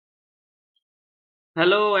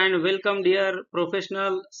Hello and welcome, dear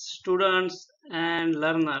professional students and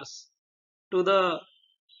learners, to the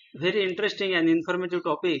very interesting and informative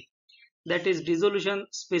topic that is dissolution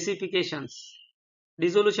specifications,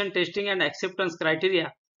 dissolution testing and acceptance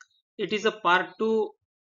criteria. It is a part 2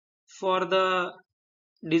 for the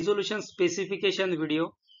dissolution specification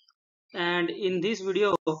video, and in this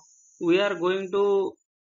video, we are going to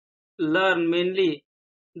learn mainly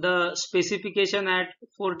the specification at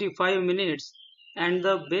 45 minutes and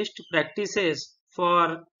the best practices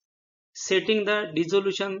for setting the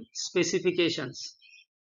dissolution specifications.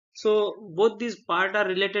 So both these part are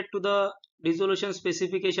related to the dissolution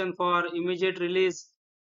specification for immediate release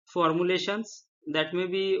formulations, that may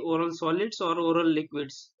be oral solids or oral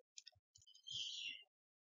liquids.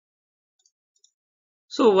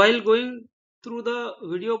 So while going through the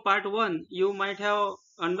video part 1, you might have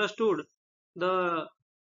understood the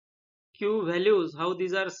Q values, how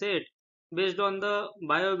these are set based on the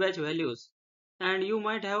biobatch values. And you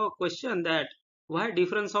might have a question that why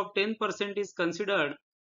difference of 10% is considered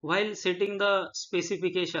while setting the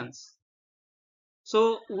specifications.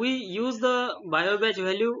 So we use the biobatch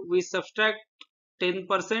value, we subtract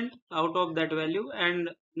 10% out of that value, and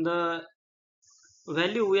the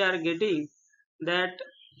value we are getting, that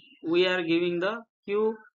we are giving the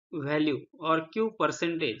Q value or Q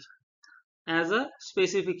percentage as a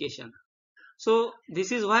specification. So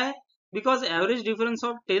this is why, because average difference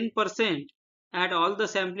of 10% at all the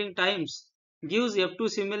sampling times gives F2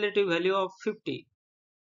 similarity value of 50,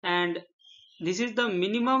 and this is the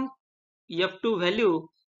minimum F2 value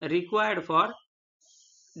required for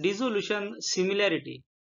dissolution similarity.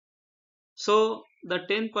 So the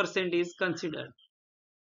 10% is considered.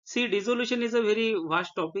 See, dissolution is a very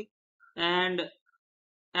vast topic, and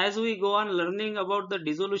as we go on learning about the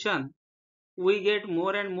dissolution, we get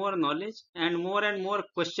more and more knowledge and more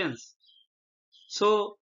questions.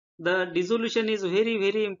 So the dissolution is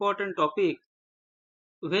very important topic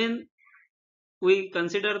when we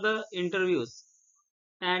consider the interviews,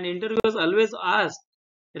 and interviewers always ask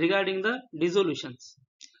regarding the dissolutions.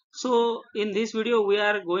 So in this video we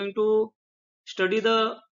are going to study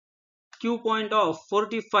the Q point of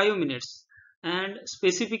 45 minutes and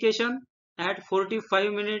specification at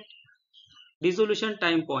 45-minute dissolution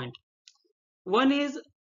time point. One is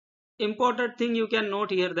important thing you can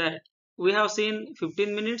note here, that we have seen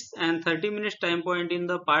 15 minutes and 30 minutes time point in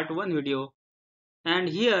the part 1 video, and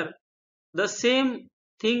here the same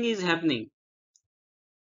thing is happening.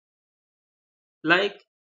 Like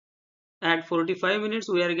at 45 minutes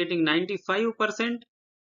we are getting 95%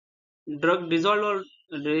 drug dissolved or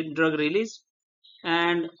drug release,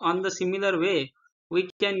 and on the similar way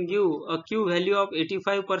we can give a Q value of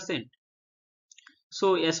 85%.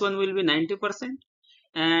 So S1 will be 90%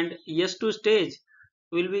 and S2 stage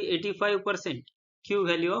will be 85%, Q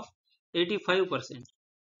value of 85%.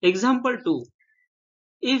 Example 2,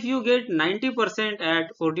 if you get 90% at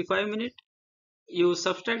 45 minutes, you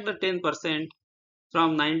subtract the 10%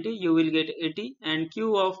 from 90, you will get 80, and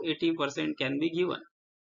Q of 80% can be given.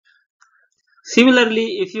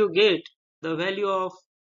 Similarly, if you get the value of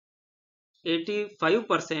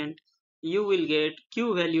 85%, you will get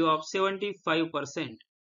Q value of 75%,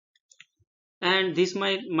 and this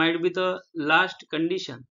might be the last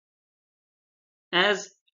condition, as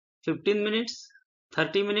 15 minutes,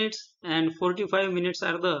 30 minutes and 45 minutes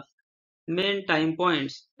are the main time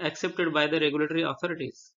points accepted by the regulatory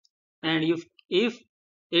authorities, and if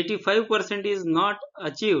 85% is not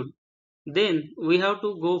achieved, then we have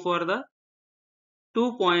to go for the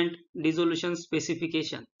 2-point dissolution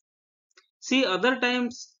specification. See, other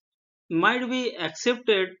times might be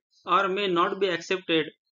accepted or may not be accepted,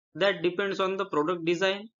 that depends on the product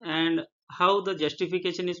design and how the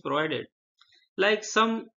justification is provided. Like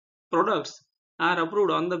some products are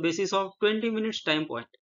approved on the basis of 20 minutes time point.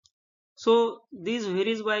 So this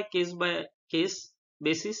varies by case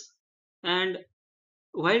basis, and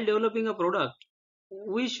while developing a product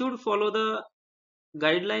we should follow the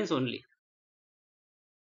guidelines only.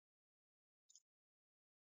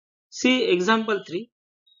 See example 3,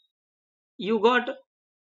 you got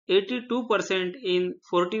 82% in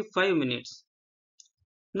 45 minutes.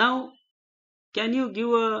 Now can you give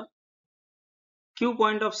a Q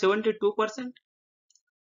point of 72%?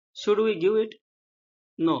 Should we give it?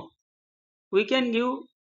 No. We can give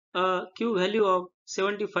a Q value of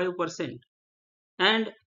 75%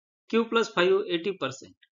 and Q plus 5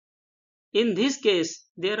 80%. In this case,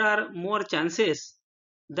 there are more chances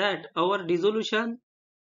that our dissolution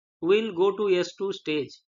will go to S2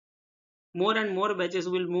 stage. More and more batches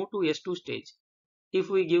will move to S2 stage if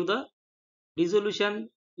we give the dissolution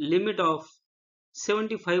limit of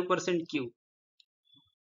 75% Q.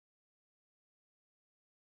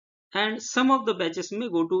 and some of the batches may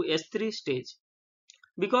go to S3 stage,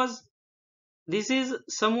 because this is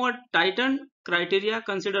somewhat tightened criteria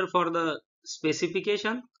considered for the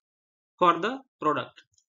specification for the product.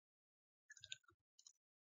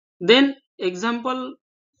 Then example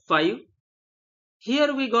 5,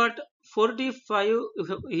 here we got 45,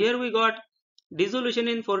 here we got dissolution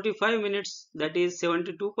in 45 minutes, that is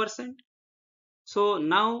 72%. So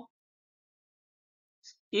now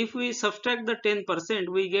if we subtract the 10%,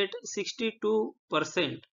 we get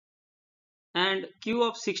 62%, and Q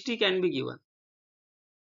of 60 can be given.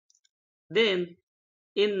 Then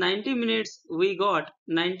in 90 minutes we got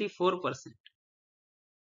 94%.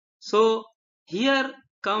 So here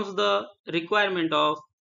comes the requirement of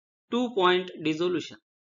 2-point dissolution.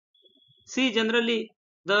 See, generally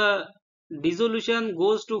the dissolution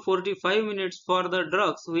goes to 45 minutes for the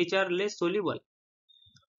drugs which are less soluble,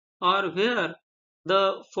 or where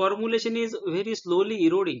the formulation is very slowly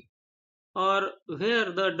eroding, or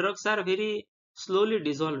where the drugs are very slowly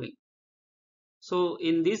dissolving. So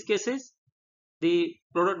in these cases the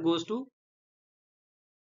product goes to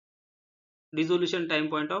dissolution time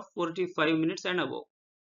point of 45 minutes and above.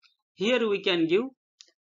 Here we can give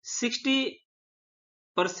 60%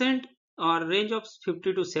 or range of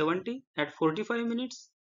 50 to 70 at 45 minutes,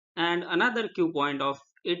 and another Q point of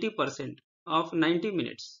 80% of 90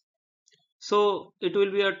 minutes. So it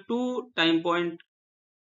will be a 2 time point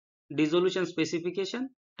dissolution specification.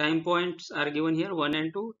 Time points are given here 1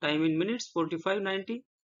 and 2, time in minutes 45, 90,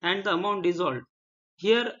 and the amount dissolved.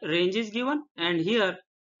 Here range is given, and here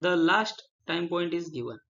the last time point is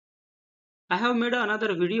given. I have made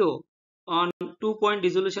another video on 2-point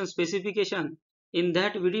dissolution specification. In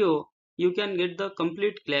that video you can get the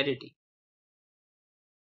complete clarity.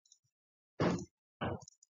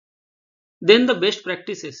 Then the best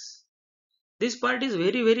practices. This part is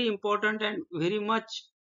very important and very much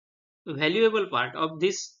valuable part of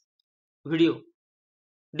this video.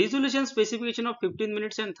 Dissolution specification of 15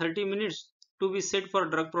 minutes and 30 minutes to be set for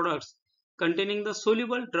drug products containing the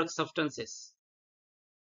soluble drug substances.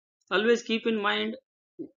 Always keep in mind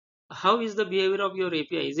how is the behavior of your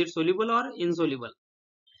API, is it soluble or insoluble.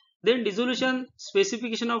 Then dissolution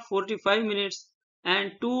specification of 45 minutes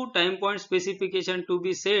and 2 time point specification to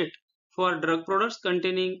be set for drug products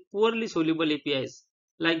containing poorly soluble APIs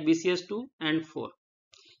like BCS2 and 4.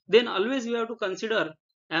 Then always we have to consider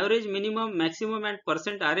average, minimum, maximum and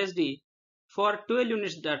percent RSD for 12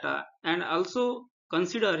 units data, and also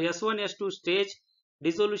consider S1, S2 stage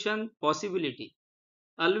dissolution possibility.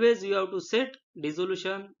 Always you have to set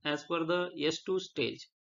dissolution as per the S2 stage,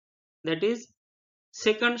 that is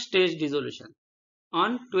second stage dissolution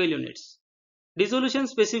on 12 units. Dissolution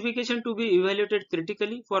specification to be evaluated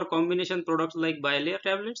critically for combination products like bilayer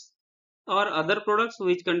tablets or other products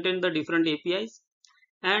which contain the different APIs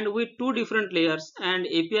and with 2 different layers and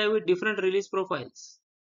API with different release profiles.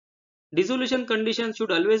 Dissolution conditions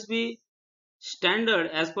should always be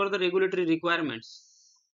standard as per the regulatory requirements.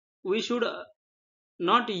 We should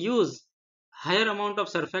not use higher amount of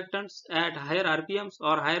surfactants at higher RPMs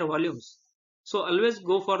or higher volumes. So always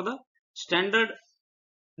go for the standard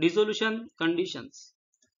dissolution conditions.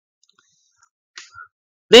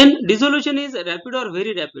 Then dissolution is rapid or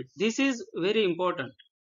very rapid. This is very important.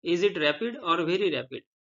 Is it rapid or very rapid?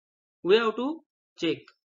 We have to check.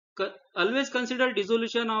 Always consider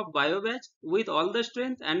dissolution of biobatch with all the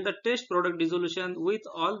strength and the test product dissolution with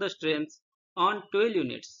all the strengths on 12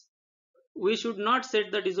 units. We should not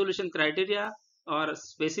set the dissolution criteria or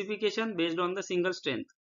specification based on the single strength.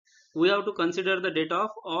 We have to consider the data of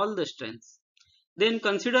all the strengths. Then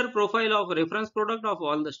consider profile of reference product of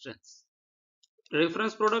all the strengths.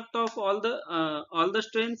 Reference product of all the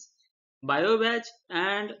strengths, biobatch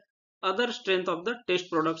and other strength of the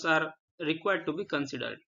test products are required to be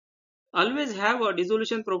considered. Always have a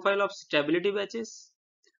dissolution profile of stability batches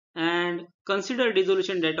and consider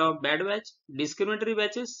dissolution data of bad batch, discriminatory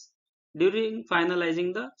batches during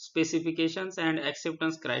finalizing the specifications and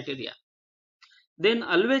acceptance criteria. Then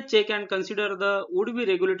always check and consider the would-be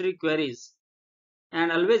regulatory queries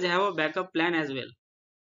and always have a backup plan as well.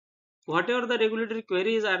 Whatever the regulatory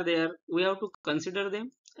queries are there, we have to consider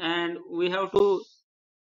them and we have to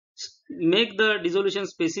make the dissolution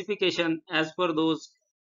specification as per those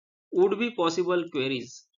would be possible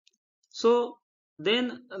queries. So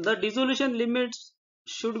then the dissolution limits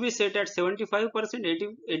should be set at 75%, 80%,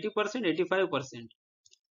 85%.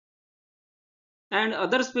 And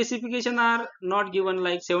other specifications are not given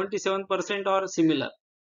like 77% or similar.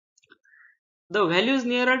 The values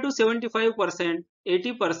nearer to 75%,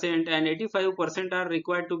 80% and 85% are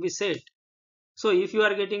required to be set. So if you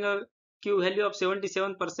are getting a Q value of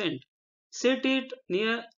 77%, set it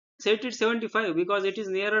near set it 75 because it is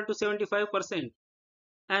nearer to 75%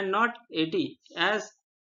 and not 80, as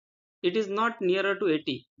it is not nearer to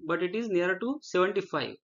 80 but it is nearer to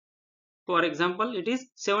 75. For example, it is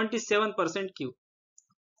 77% Q.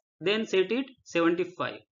 Then set it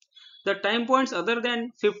 75. The time points other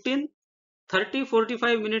than 15, 30,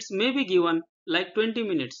 45 minutes may be given, like 20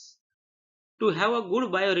 minutes, to have a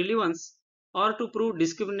good biorelevance or to prove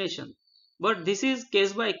discrimination. But this is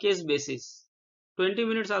case by case basis. 20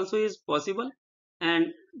 minutes also is possible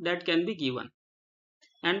and that can be given.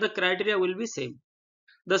 And the criteria will be same.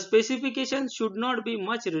 The specification should not be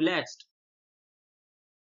much relaxed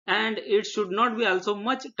and it should not be also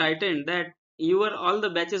much tightened that your all the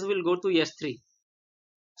batches will go to S3.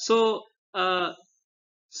 So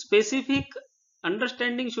specific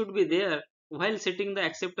understanding should be there while setting the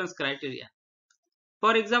acceptance criteria.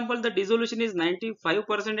 For example, the dissolution is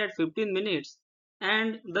 95% at 15 minutes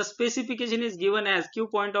and the specification is given as Q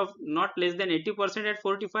point of not less than 80% at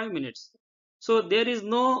 45 minutes. So there is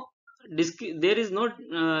no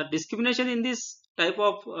discrimination in this type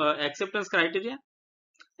of acceptance criteria,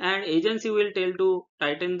 and agency will tell to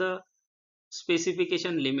tighten the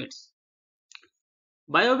specification limits.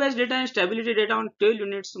 Biobatch data and stability data on tail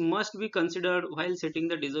units must be considered while setting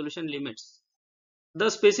the dissolution limits. The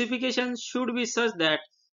specification should be such that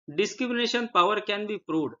discrimination power can be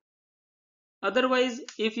proved. Otherwise,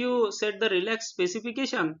 if you set the relaxed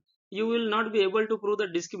specification, you will not be able to prove the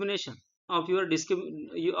discrimination of your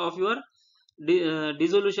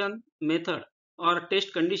dissolution method or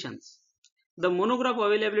test conditions. The monograph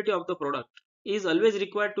availability of the product is always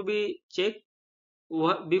required to be checked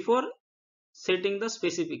before setting the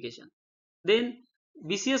specification. Then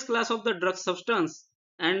BCS class of the drug substance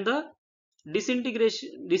and the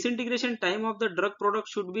disintegration time of the drug product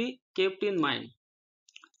should be kept in mind.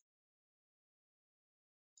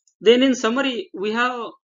 Then in summary, we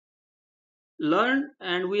have learned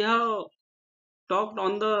and we have talked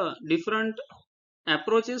on the different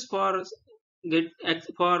approaches for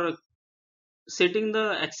setting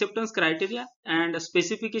the acceptance criteria and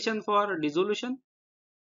specification for dissolution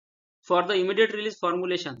for the immediate release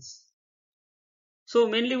formulations. So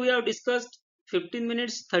mainly we have discussed 15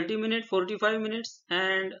 minutes, 30 minutes, 45 minutes,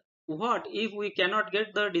 and what if we cannot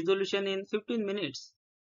get the dissolution in 15 minutes?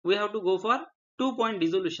 We have to go for 2-point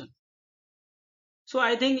dissolution. So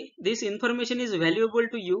I think this information is valuable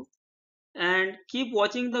to you, and keep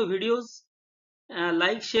watching the videos,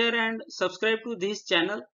 like, share and subscribe to this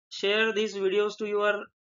channel. Share these videos to your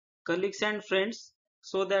colleagues and friends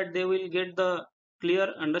so that they will get the clear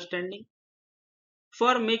understanding.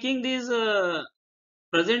 For making these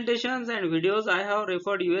presentations and videos, I have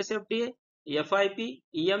referred US FDA, FIP,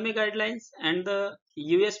 EMA guidelines and the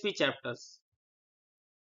USP chapters.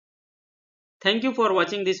 Thank you for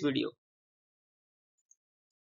watching this video.